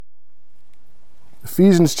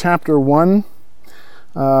Ephesians chapter 1,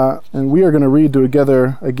 and we are going to read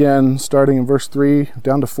together again, starting in verse 3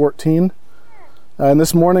 down to 14. And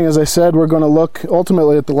this morning, as I said, we're going to look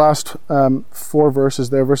ultimately at the last four verses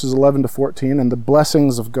there, verses 11 to 14, and the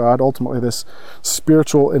blessings of God, ultimately this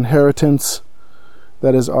spiritual inheritance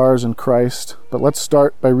that is ours in Christ. But let's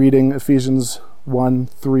start by reading Ephesians 1,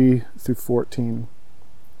 3 through 14.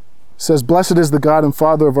 It says, "Blessed is the God and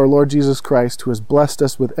Father of our Lord Jesus Christ, who has blessed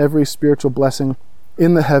us with every spiritual blessing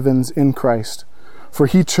in the heavens in Christ. For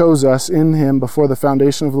he chose us in him before the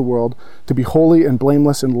foundation of the world to be holy and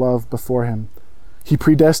blameless in love before him. He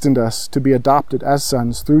predestined us to be adopted as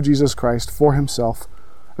sons through Jesus Christ for himself,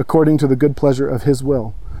 according to the good pleasure of his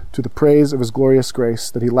will, to the praise of his glorious grace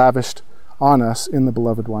that he lavished on us in the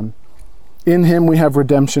Beloved One. In him we have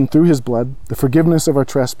redemption through his blood, the forgiveness of our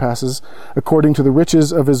trespasses, according to the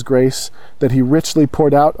riches of his grace that he richly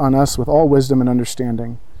poured out on us with all wisdom and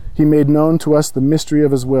understanding. He made known to us the mystery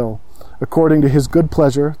of his will, according to his good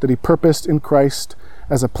pleasure that he purposed in Christ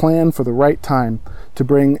as a plan for the right time, to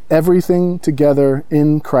bring everything together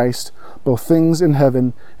in Christ, both things in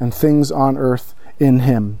heaven and things on earth in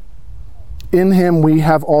him. In him we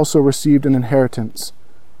have also received an inheritance,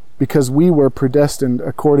 because we were predestined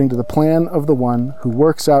according to the plan of the one who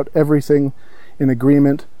works out everything in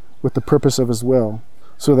agreement with the purpose of his will,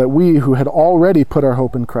 so that we who had already put our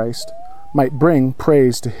hope in Christ might bring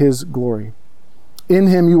praise to his glory. In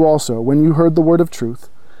him you also, when you heard the word of truth,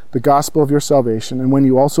 the gospel of your salvation, and when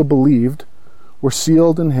you also believed, were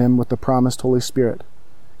sealed in him with the promised Holy Spirit.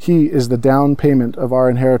 He is the down payment of our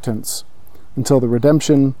inheritance until the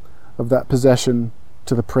redemption of that possession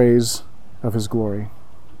to the praise of his glory."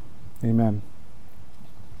 Amen.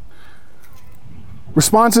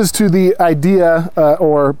 Responses to the idea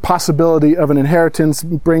or possibility of an inheritance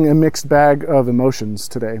bring a mixed bag of emotions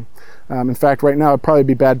today. In fact, right now it'd probably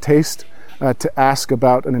be bad taste to ask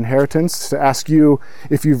about an inheritance, to ask you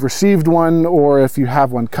if you've received one or if you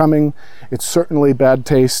have one coming. It's certainly bad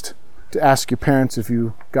taste to ask your parents if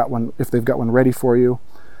you got one, if they've got one ready for you.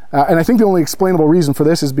 And I think the only explainable reason for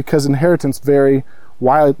this is because inheritance vary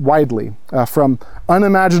widely, from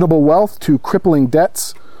unimaginable wealth to crippling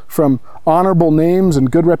debts, from honorable names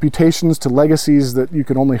and good reputations to legacies that you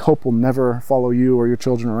can only hope will never follow you or your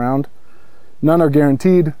children around. None are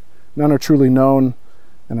guaranteed, none are truly known,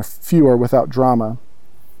 and a few are without drama.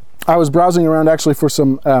 I was browsing around actually for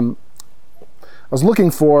some, I was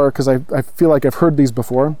looking for, because I feel like I've heard these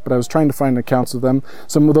before, but I was trying to find accounts of them,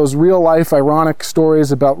 some of those real-life ironic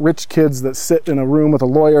stories about rich kids that sit in a room with a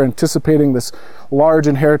lawyer anticipating this large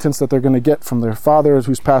inheritance that they're going to get from their father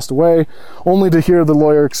who's passed away, only to hear the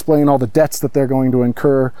lawyer explain all the debts that they're going to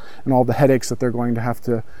incur and all the headaches that they're going to have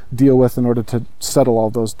to deal with in order to settle all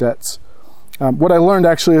those debts. What I learned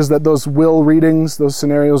actually is that those will readings, those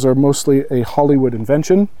scenarios, are mostly a Hollywood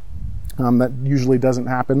invention. That usually doesn't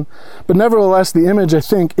happen. But nevertheless, the image, I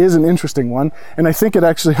think, is an interesting one, and I think it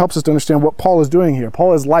actually helps us to understand what Paul is doing here.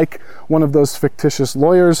 Paul is like one of those fictitious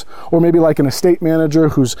lawyers, or maybe like an estate manager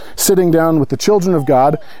who's sitting down with the children of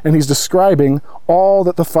God, and he's describing all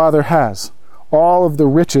that the Father has, all of the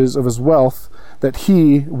riches of his wealth that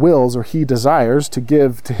he wills or he desires to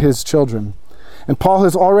give to his children. And Paul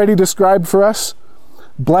has already described for us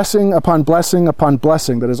blessing upon blessing upon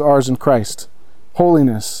blessing that is ours in Christ.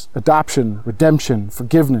 Holiness, adoption, redemption,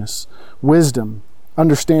 forgiveness, wisdom,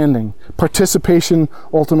 understanding, participation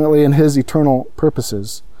ultimately in his eternal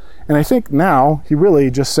purposes. And I think now he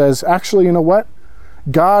really just says, actually, you know what?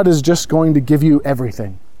 God is just going to give you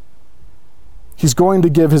everything. He's going to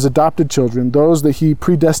give his adopted children, those that he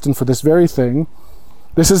predestined for this very thing.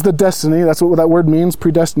 This is the destiny. That's what that word means,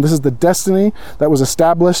 predestined. This is the destiny that was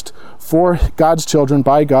established for God's children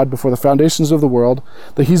by God before the foundations of the world,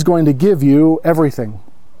 that he's going to give you everything.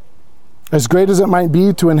 As great as it might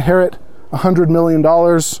be to inherit $100 million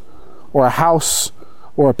or a house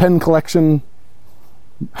or a pen collection,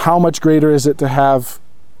 how much greater is it to have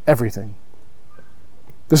everything?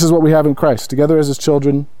 This is what we have in Christ. Together as his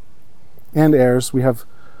children and heirs, we have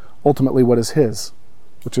ultimately what is his,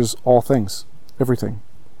 which is all things. Everything.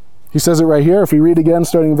 He says it right here. If we read again,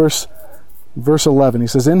 starting in verse 11, he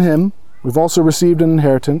says, "In him we've also received an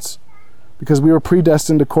inheritance, because we were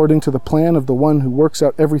predestined according to the plan of the one who works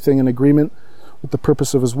out everything in agreement with the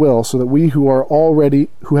purpose of his will, so that we who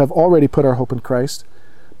have already put our hope in Christ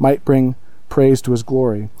might bring praise to his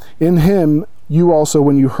glory. In him you also,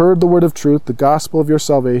 when you heard the word of truth, the gospel of your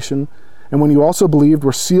salvation, and when you also believed,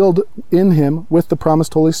 were sealed in him with the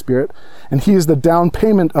promised Holy Spirit, and he is the down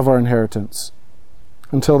payment of our inheritance,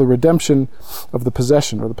 until the redemption of the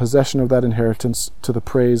possession, or the possession of that inheritance, to the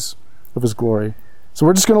praise of his glory." So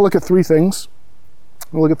we're just going to look at three things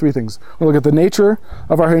We're going to look at three things. We're going to look at the nature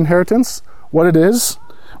of our inheritance, what it is.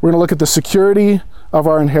 We're going to look at the security of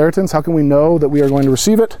our inheritance. How can we know that we are going to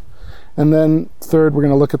receive it? And then third, we're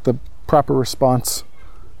going to look at the proper response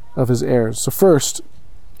of his heirs. So first,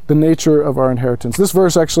 the nature of our inheritance. This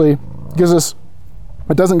verse actually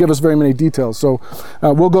it doesn't give us very many details. So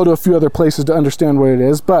we'll go to a few other places to understand what it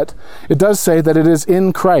is, but it does say that it is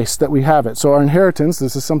in Christ that we have it. So our inheritance,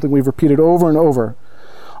 this is something we've repeated over and over.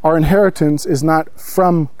 Our inheritance is not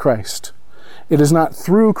from Christ. It is not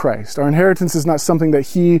through Christ. Our inheritance is not something that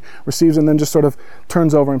he receives and then just sort of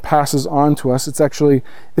turns over and passes on to us. It's actually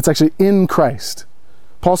in Christ.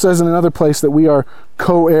 Paul says in another place that we are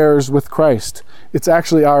co-heirs with Christ. It's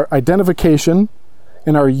actually our identification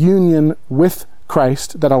and our union with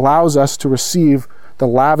Christ that allows us to receive the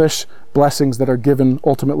lavish blessings that are given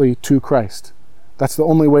ultimately to Christ. That's the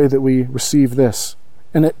only way that we receive this.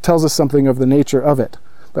 And it tells us something of the nature of it,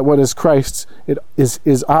 that what is Christ's, it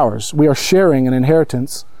is ours. We are sharing an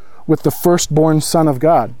inheritance with the firstborn Son of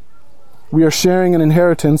God. We are sharing an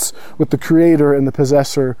inheritance with the Creator and the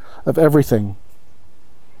possessor of everything.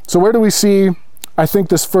 So where do we see, I think,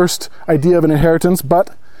 this first idea of an inheritance?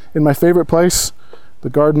 But in my favorite place, the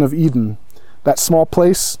Garden of Eden. That small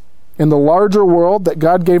place in the larger world that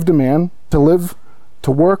God gave to man to live,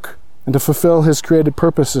 to work, and to fulfill his created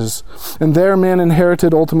purposes. And there man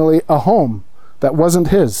inherited ultimately a home that wasn't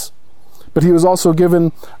his. But he was also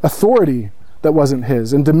given authority that wasn't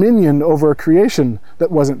his, and dominion over a creation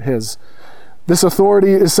that wasn't his. This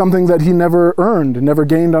authority is something that he never earned and never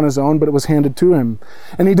gained on his own, but it was handed to him.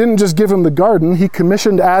 And he didn't just give him the garden, he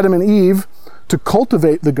commissioned Adam and Eve to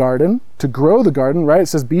cultivate the garden, to grow the garden, right? It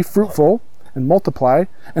says, be fruitful and multiply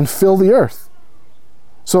and fill the earth.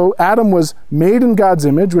 So Adam was made in God's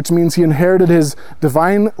image, which means he inherited his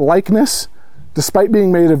divine likeness. Despite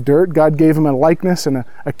being made of dirt, God gave him a likeness and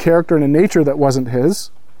a character and a nature that wasn't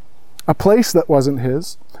his, a place that wasn't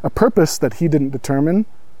his, a purpose that he didn't determine,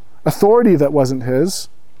 authority that wasn't his,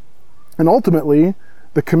 and ultimately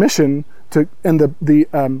the commission to and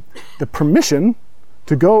the permission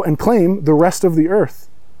to go and claim the rest of the earth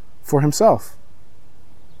for himself.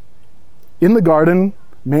 In the garden,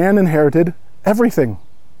 man inherited everything.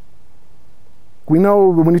 We know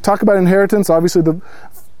when you talk about inheritance, obviously the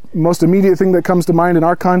most immediate thing that comes to mind in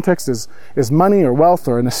our context is money or wealth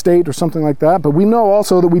or an estate or something like that. But we know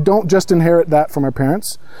also that we don't just inherit that from our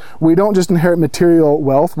parents. We don't just inherit material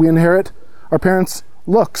wealth. We inherit our parents'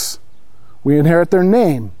 looks. We inherit their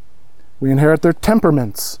name. We inherit their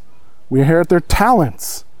temperaments. We inherit their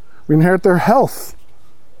talents. We inherit their health.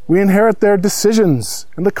 We inherit their decisions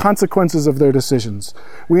and the consequences of their decisions.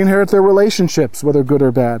 We inherit their relationships, whether good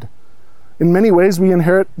or bad. In many ways, we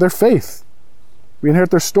inherit their faith. We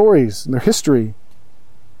inherit their stories and their history.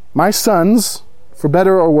 My sons, for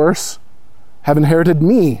better or worse, have inherited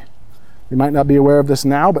me. They might not be aware of this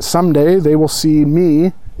now, but someday they will see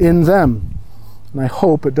me in them. And I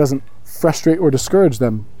hope it doesn't frustrate or discourage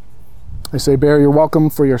them. I say, Bear, you're welcome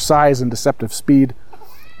for your size and deceptive speed.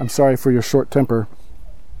 I'm sorry for your short temper.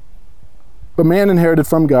 But man inherited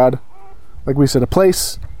from God, like we said, a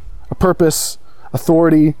place, a purpose,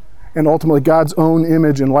 authority, and ultimately God's own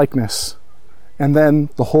image and likeness. And then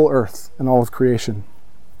the whole earth and all of creation.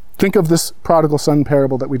 Think of this prodigal son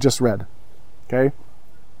parable that we just read. Okay?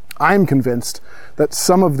 I'm convinced that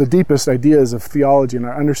some of the deepest ideas of theology and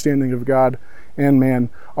our understanding of God and man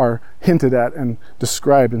are hinted at and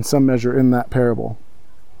described in some measure in that parable.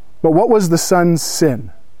 But what was the son's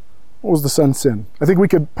sin? What was the son's sin? I think we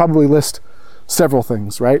could probably list several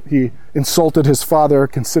things, right? He insulted his father,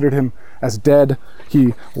 considered him as dead.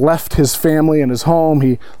 He left his family and his home.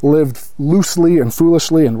 He lived loosely and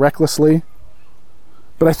foolishly and recklessly.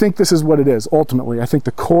 But I think this is what it is. Ultimately, I think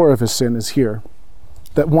the core of his sin is here.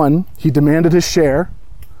 That one, he demanded his share,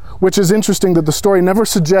 which is interesting that the story never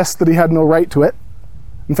suggests that he had no right to it.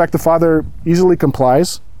 In fact, the father easily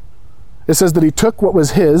complies. It says that he took what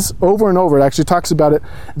was his over and over. It actually talks about it,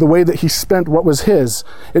 the way that he spent what was his.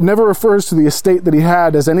 It never refers to the estate that he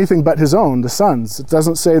had as anything but his own, the son's. It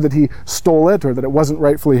doesn't say that he stole it or that it wasn't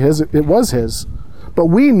rightfully his. It was his. But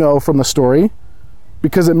we know from the story,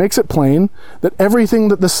 because it makes it plain, that everything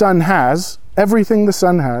the son has,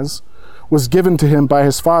 was given to him by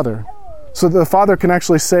his father. So the father can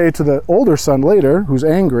actually say to the older son later, who's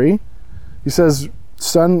angry, he says,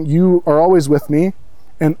 "Son, you are always with me,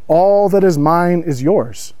 and all that is mine is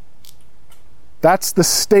yours." That's the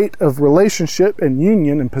state of relationship and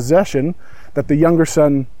union and possession that the younger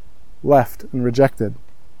son left and rejected.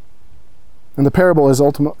 And the parable is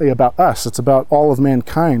ultimately about us. It's about all of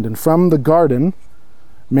mankind. And from the garden,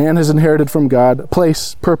 man has inherited from God a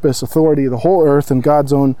place, purpose, authority, the whole earth in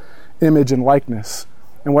God's own image and likeness.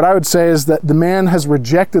 And what I would say is that the man has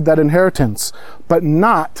rejected that inheritance, but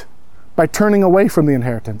not by turning away from the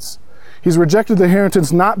inheritance. He's rejected the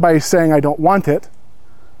inheritance not by saying, I don't want it.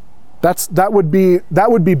 That would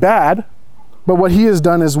be bad, but what he has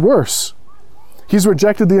done is worse. He's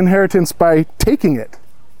rejected the inheritance by taking it,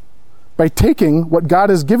 by taking what God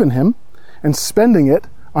has given him and spending it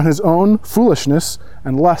on his own foolishness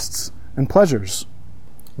and lusts and pleasures.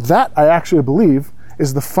 That, I actually believe,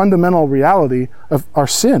 is the fundamental reality of our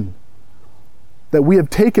sin. That we have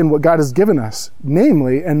taken what God has given us,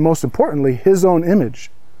 namely, and most importantly, his own image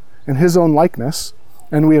and his own likeness,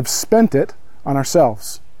 and we have spent it on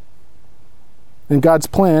ourselves. And God's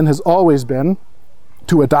plan has always been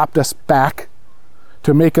to adopt us back,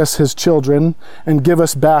 to make us his children, and give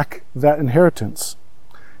us back that inheritance.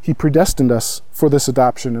 He predestined us for this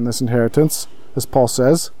adoption and this inheritance, as Paul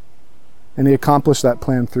says, and he accomplished that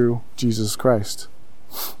plan through Jesus Christ.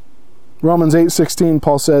 Romans 8:16,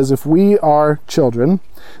 Paul says, if we are children,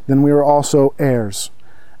 then we are also heirs,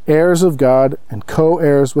 heirs of God and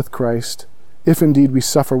co-heirs with Christ, if indeed we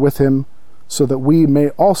suffer with him, so that we may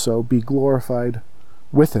also be glorified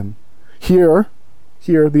with him. Here,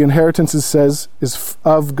 the inheritance, it says, is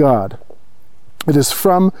of God. It is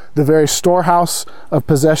from the very storehouse of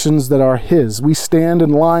possessions that are his. We stand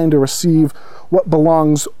in line to receive what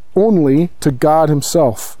belongs only to God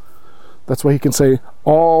himself. That's why he can say,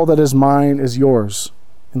 all that is mine is yours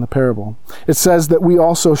in the parable. It says that we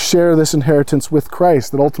also share this inheritance with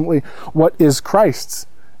Christ, that ultimately what is Christ's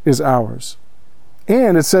is ours.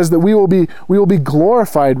 And it says that we will be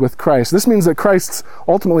glorified with Christ. This means that Christ's,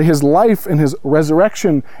 ultimately his life and his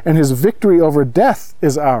resurrection and his victory over death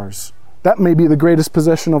is ours. That may be the greatest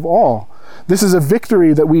possession of all. This is a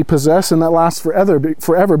victory that we possess and that lasts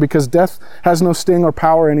forever because death has no sting or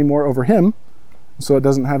power anymore over him. So it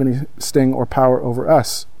doesn't have any sting or power over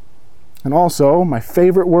us. And also, my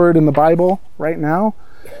favorite word in the Bible right now,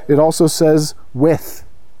 it also says with.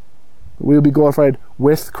 We will be glorified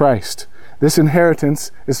with Christ. This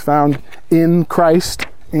inheritance is found in Christ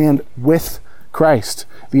and with Christ.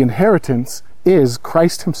 The inheritance is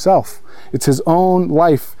Christ himself. It's his own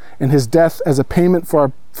life and his death as a payment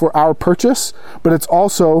for our purchase, but it's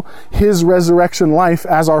also his resurrection life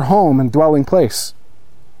as our home and dwelling place.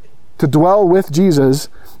 To dwell with Jesus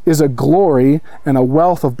is a glory and a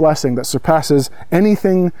wealth of blessing that surpasses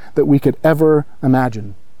anything that we could ever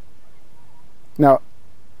imagine. Now,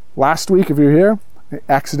 last week, if you're here, I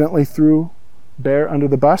accidentally threw Bear under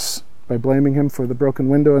the bus by blaming him for the broken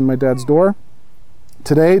window in my dad's door.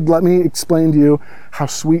 Today, let me explain to you how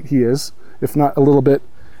sweet he is, if not a little bit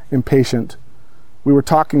impatient. We were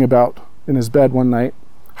talking about in his bed one night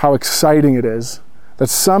how exciting it is that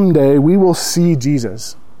someday we will see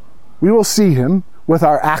Jesus. We will see him with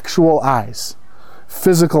our actual eyes,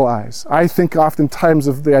 physical eyes. I think oftentimes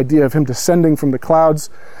of the idea of him descending from the clouds,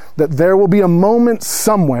 that there will be a moment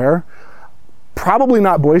somewhere, probably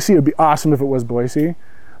not Boise, it would be awesome if it was Boise,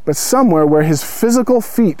 but somewhere where his physical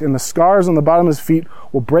feet and the scars on the bottom of his feet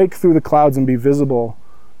will break through the clouds and be visible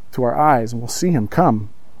to our eyes, and we'll see him come.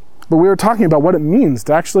 But we were talking about what it means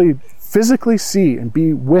to actually physically see and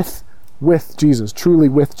be with Jesus, truly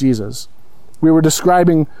with Jesus. We were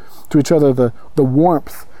describing to each other the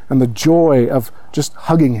warmth and the joy of just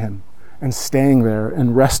hugging him and staying there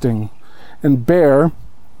and resting. And Bear,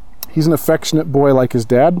 he's an affectionate boy like his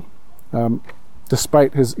dad.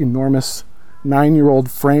 Despite his enormous 9-year-old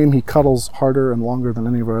frame, he cuddles harder and longer than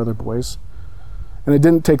any of our other boys. And it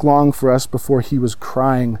didn't take long for us before he was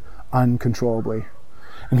crying uncontrollably.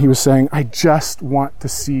 And he was saying, I just want to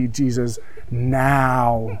see Jesus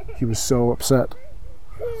now. He was so upset.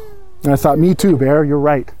 And I thought, me too, Bear, you're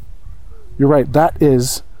right. You're right. That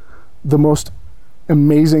is the most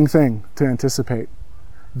amazing thing to anticipate.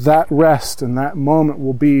 That rest and that moment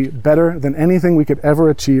will be better than anything we could ever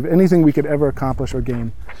achieve, anything we could ever accomplish or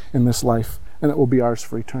gain in this life, and it will be ours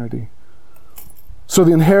for eternity. So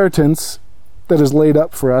the inheritance that is laid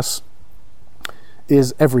up for us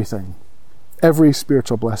is everything, every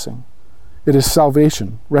spiritual blessing. It is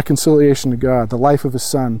salvation, reconciliation to God, the life of his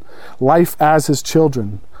Son, life as his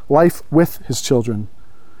children, life with his children,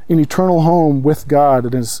 an eternal home with God.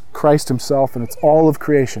 It is Christ himself, and it's all of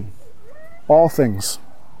creation, all things.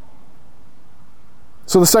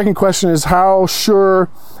 So the second question is, how sure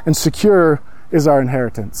and secure is our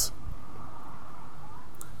inheritance?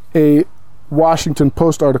 A Washington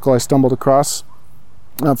Post article I stumbled across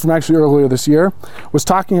from actually earlier this year was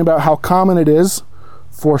talking about how common it is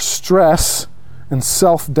for stress and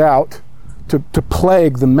self-doubt to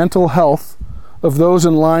plague the mental health of those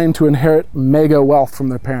in line to inherit mega wealth from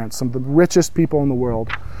their parents, some of the richest people in the world,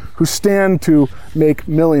 who stand to make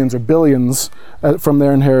millions or billions from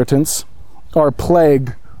their inheritance are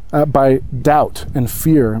plagued by doubt and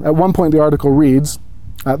fear. At one point, the article reads,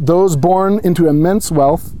 those born into immense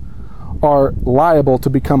wealth are liable to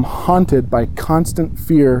become haunted by constant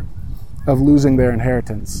fear of losing their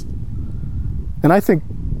inheritance. And I think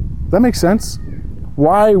that makes sense.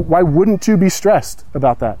 Why wouldn't you be stressed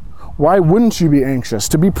about that? Why wouldn't you be anxious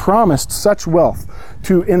to be promised such wealth,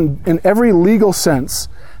 to, in every legal sense,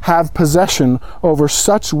 have possession over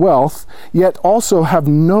such wealth, yet also have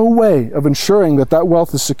no way of ensuring that that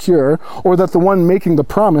wealth is secure, or that the one making the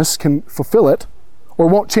promise can fulfill it, or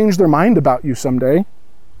won't change their mind about you someday?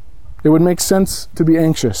 It would make sense to be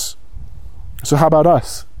anxious. So how about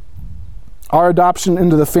us? Our adoption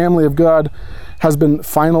into the family of God has been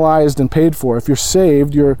finalized and paid for. If you're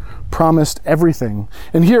saved, you're promised everything.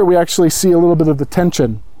 And here we actually see a little bit of the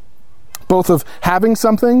tension, both of having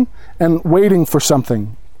something and waiting for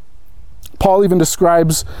something. Paul even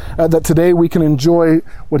describes that today we can enjoy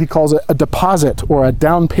what he calls a deposit or a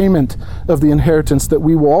down payment of the inheritance that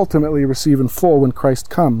we will ultimately receive in full when Christ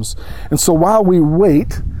comes. And so while we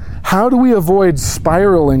wait, how do we avoid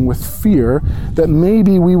spiraling with fear that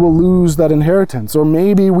maybe we will lose that inheritance, or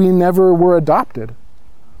maybe we never were adopted?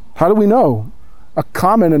 How do we know? A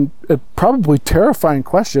common and probably terrifying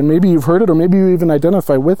question, maybe you've heard it or maybe you even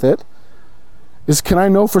identify with it, is, can I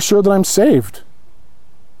know for sure that I'm saved?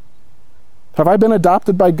 Have I been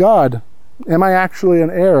adopted by God? Am I actually an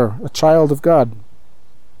heir, a child of God?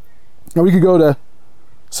 Now we could go to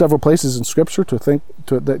several places in Scripture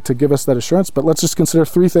to give us that assurance, but let's just consider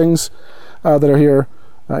three things that are here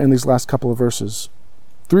in these last couple of verses.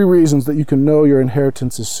 Three reasons that you can know your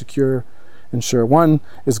inheritance is secure and sure. One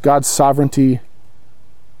is God's sovereignty,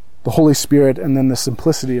 the Holy Spirit, and then the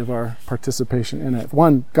simplicity of our participation in it.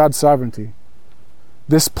 One, God's sovereignty.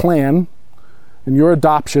 This plan and your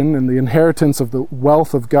adoption and the inheritance of the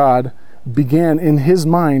wealth of God began in His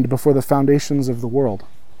mind before the foundations of the world.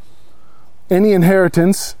 Any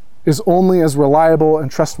inheritance is only as reliable and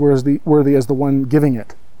trustworthy as the one giving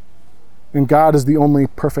it. And God is the only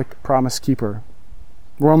perfect promise keeper.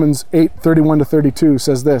 Romans 8:31-32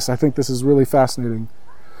 says this. I think this is really fascinating.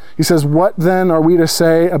 He says, "What then are we to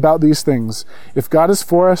say about these things? If God is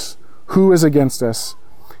for us, who is against us?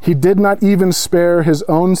 He did not even spare His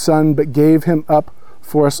own Son, but gave Him up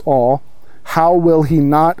for us all. How will He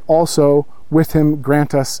not also with Him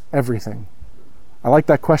grant us everything?" I like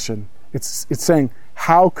that question. It's saying,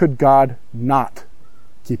 how could God not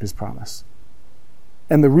keep His promise?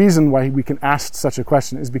 And the reason why we can ask such a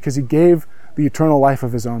question is because He gave the eternal life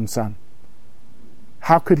of His own Son.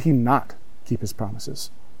 How could He not keep His promises?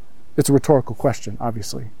 It's a rhetorical question,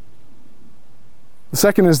 obviously. The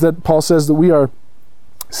second is that Paul says that we are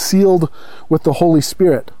sealed with the Holy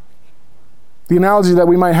Spirit. The analogy that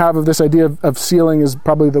we might have of this idea of sealing is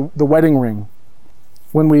probably the wedding ring.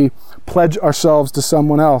 When we pledge ourselves to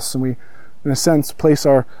someone else and we, in a sense, place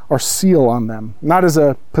our seal on them. Not as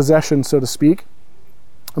a possession, so to speak,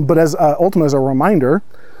 but as ultimately as a reminder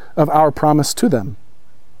of our promise to them.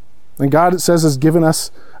 And God, it says, has given us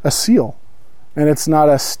a seal. And it's not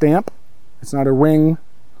a stamp, it's not a ring,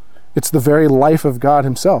 it's the very life of God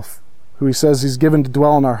Himself, who He says He's given to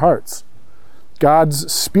dwell in our hearts.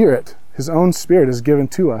 God's Spirit, His own Spirit, is given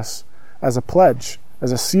to us as a pledge,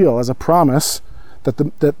 as a seal, as a promise that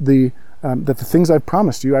the things I've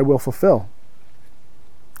promised you I will fulfill.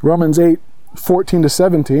 Romans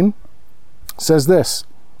 8:14-17 says this,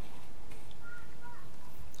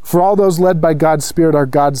 "For all those led by God's Spirit are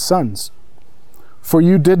God's sons. For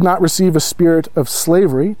you did not receive a spirit of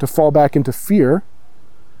slavery to fall back into fear.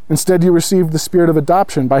 Instead, you received the Spirit of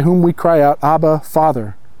adoption, by whom we cry out, 'Abba,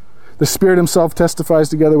 Father.' The Spirit Himself testifies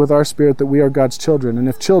together with our spirit that we are God's children, and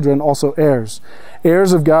if children, also heirs,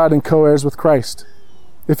 heirs of God and co-heirs with Christ,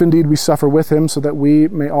 if indeed we suffer with Him, so that we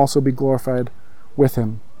may also be glorified with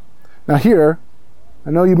Him." Now here,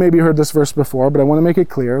 I know you maybe heard this verse before, but I want to make it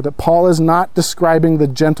clear that Paul is not describing the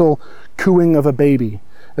gentle cooing of a baby,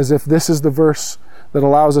 as if this is the verse that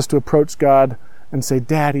allows us to approach God and say,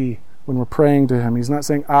 "Daddy," when we're praying to Him. He's not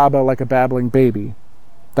saying Abba like a babbling baby.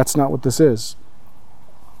 That's not what this is.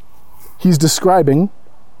 He's describing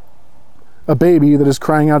a baby that is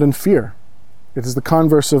crying out in fear. It is the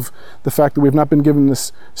converse of the fact that we've not been given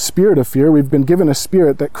this spirit of fear. We've been given a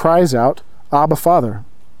spirit that cries out, "Abba, Father."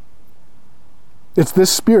 It's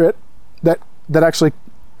this spirit that actually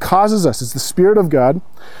causes us. It's the Spirit of God.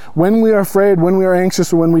 When we are afraid, when we are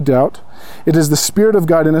anxious, or when we doubt, it is the Spirit of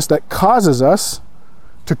God in us that causes us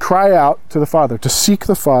to cry out to the Father, to seek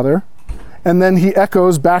the Father, and then He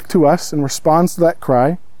echoes back to us and responds to that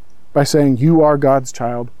cry by saying, "You are God's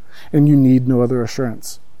child, and you need no other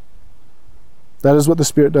assurance." That is what the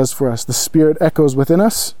Spirit does for us. The Spirit echoes within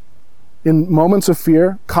us in moments of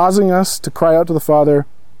fear, causing us to cry out to the Father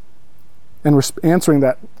and answering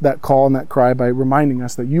that call and that cry by reminding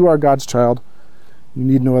us that you are God's child. You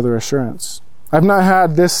need no other assurance. I've not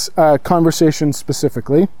had this conversation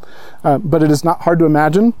specifically, but it is not hard to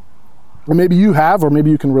imagine, or maybe you have, or maybe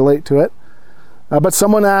you can relate to it. But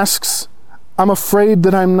someone asks, I'm afraid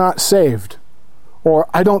that I'm not saved, or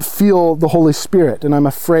I don't feel the Holy Spirit, and I'm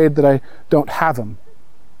afraid that I don't have Him.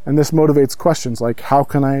 And this motivates questions like, how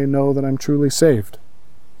can I know that I'm truly saved?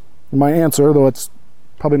 And my answer, though it's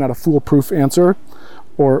probably not a foolproof answer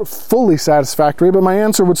or fully satisfactory, but my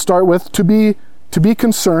answer would start with, to be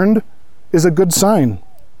concerned is a good sign.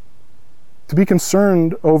 To be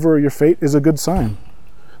concerned over your fate is a good sign.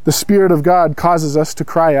 The Spirit of God causes us to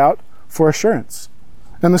cry out for assurance.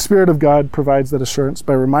 And the Spirit of God provides that assurance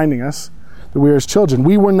by reminding us that we are His children.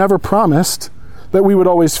 We were never promised that we would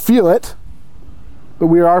always feel it, but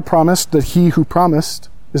we are promised that He who promised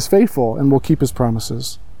is faithful and will keep His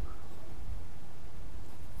promises.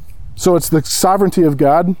 So it's the sovereignty of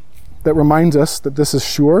God that reminds us that this is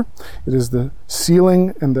sure. It is the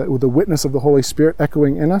sealing and the witness of the Holy Spirit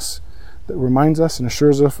echoing in us that reminds us and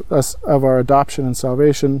assures us of our adoption and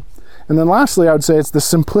salvation. And then lastly, I would say it's the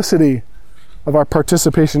simplicity of our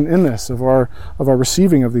participation in this, of our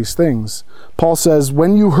receiving of these things. Paul says,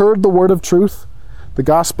 when you heard the word of truth, the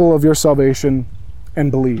gospel of your salvation, and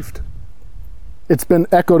believed. It's been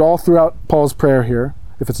echoed all throughout Paul's prayer here.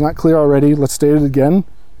 If it's not clear already, let's state it again.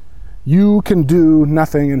 You can do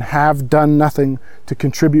nothing and have done nothing to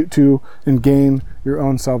contribute to and gain your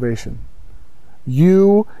own salvation.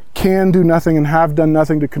 You can do nothing and have done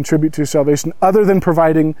nothing to contribute to your salvation other than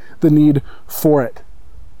providing the need for it.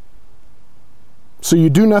 So you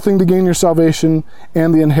do nothing to gain your salvation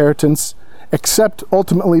and the inheritance, except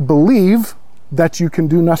ultimately believe that you can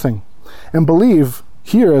do nothing. And believe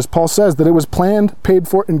here, as Paul says, that it was planned, paid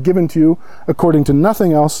for, and given to you according to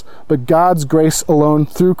nothing else but God's grace alone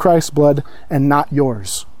through Christ's blood and not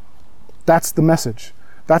yours. That's the message.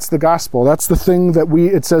 That's the gospel. That's the thing that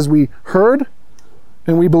it says we heard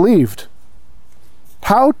and we believed.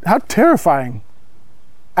 How terrifying,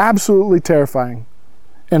 absolutely terrifying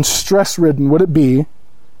and stress-ridden would it be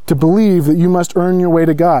to believe that you must earn your way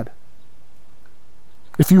to God?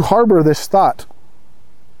 If you harbor this thought,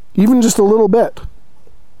 even just a little bit,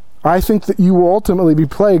 I think that you will ultimately be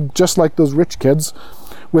plagued, just like those rich kids,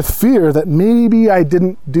 with fear that maybe I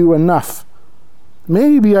didn't do enough.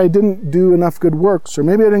 Maybe I didn't do enough good works, or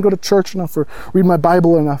maybe I didn't go to church enough, or read my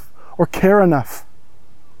Bible enough, or care enough.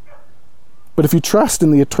 But if you trust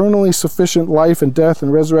in the eternally sufficient life and death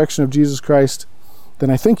and resurrection of Jesus Christ,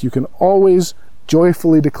 then I think you can always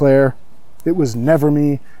joyfully declare, it was never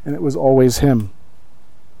me, and it was always Him.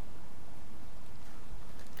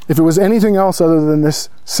 If it was anything else other than this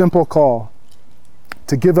simple call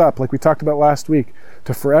to give up, like we talked about last week,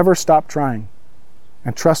 to forever stop trying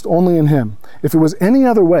and trust only in Him, if it was any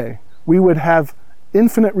other way, we would have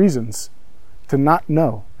infinite reasons to not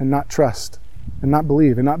know and not trust and not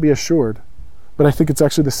believe and not be assured. But I think it's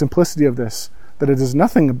actually the simplicity of this, that it is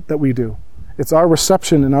nothing that we do. It's our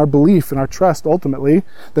reception and our belief and our trust, ultimately,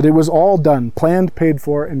 that it was all done, planned, paid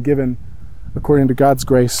for, and given according to God's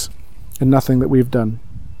grace, and nothing that we've done.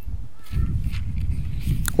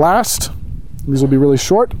 Last, these will be really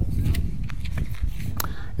short,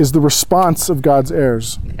 is the response of God's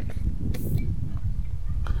heirs.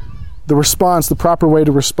 The response, the proper way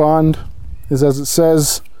to respond, is as it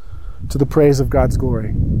says, to the praise of God's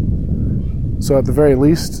glory. So at the very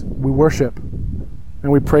least, we worship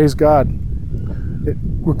and we praise God. It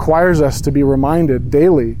requires us to be reminded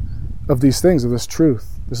daily of these things, of this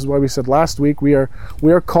truth. This is why we said last week we are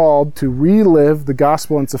called to relive the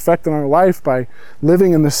gospel and its effect on our life by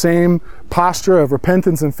living in the same posture of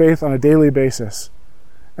repentance and faith on a daily basis.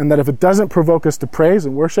 And that if it doesn't provoke us to praise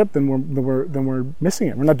and worship, then we're missing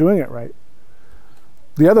it. We're not doing it right.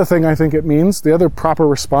 The other thing I think it means, the other proper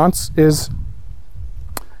response, is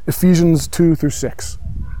Ephesians 2-6.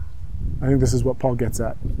 I think this is what Paul gets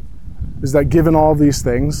at. Is that given all these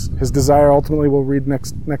things, his desire ultimately, we'll read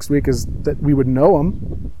next week, is that we would know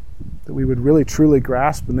Him, that we would really truly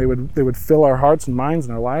grasp, and they would fill our hearts and minds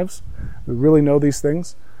and our lives. We really know these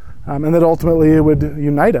things, and that ultimately it would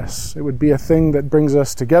unite us. It would be a thing that brings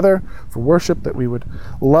us together for worship, that we would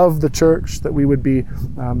love the church, that we would be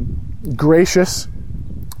gracious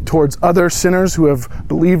towards other sinners who have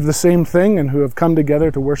believed the same thing and who have come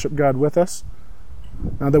together to worship God with us.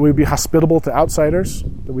 That we would be hospitable to outsiders,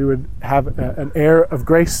 that we would have an air of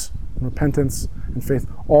grace and repentance and faith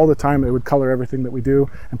all the time. It would color everything that we do,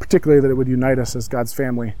 and particularly that it would unite us as God's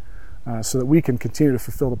family so that we can continue to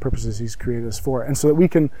fulfill the purposes he's created us for, and so that we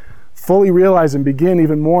can fully realize and begin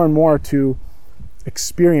even more and more to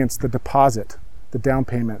experience the deposit, the down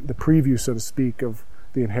payment, the preview, so to speak, of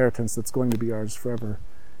the inheritance that's going to be ours forever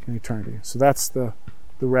in eternity. So that's the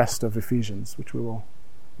rest of Ephesians, which we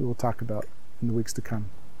will talk about in the weeks to come.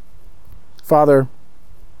 Father,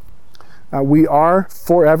 we are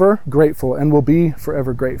forever grateful and will be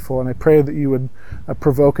forever grateful, and I pray that you would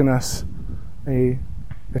provoke in us a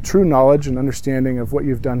true knowledge and understanding of what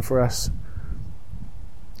you've done for us,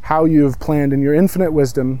 how you have planned in your infinite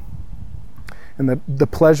wisdom and the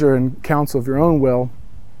pleasure and counsel of your own will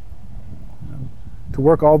to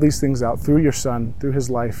work all these things out through your Son, through his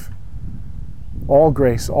life. All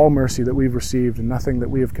grace, all mercy that we've received, and nothing that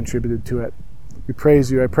we have contributed to it. We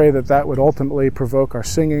praise you. I pray that would ultimately provoke our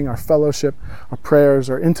singing, our fellowship, our prayers,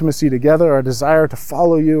 our intimacy together, our desire to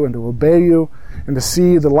follow you and to obey you, and to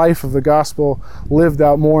see the life of the gospel lived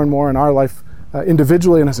out more and more in our life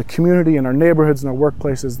individually and as a community, in our neighborhoods and our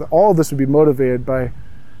workplaces. That all of this would be motivated by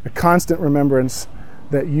a constant remembrance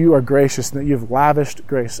that you are gracious and that you have lavished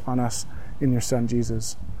grace on us in your Son,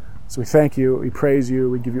 Jesus. So we thank you, we praise you,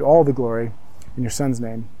 we give you all the glory. In your Son's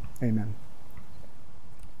name, amen.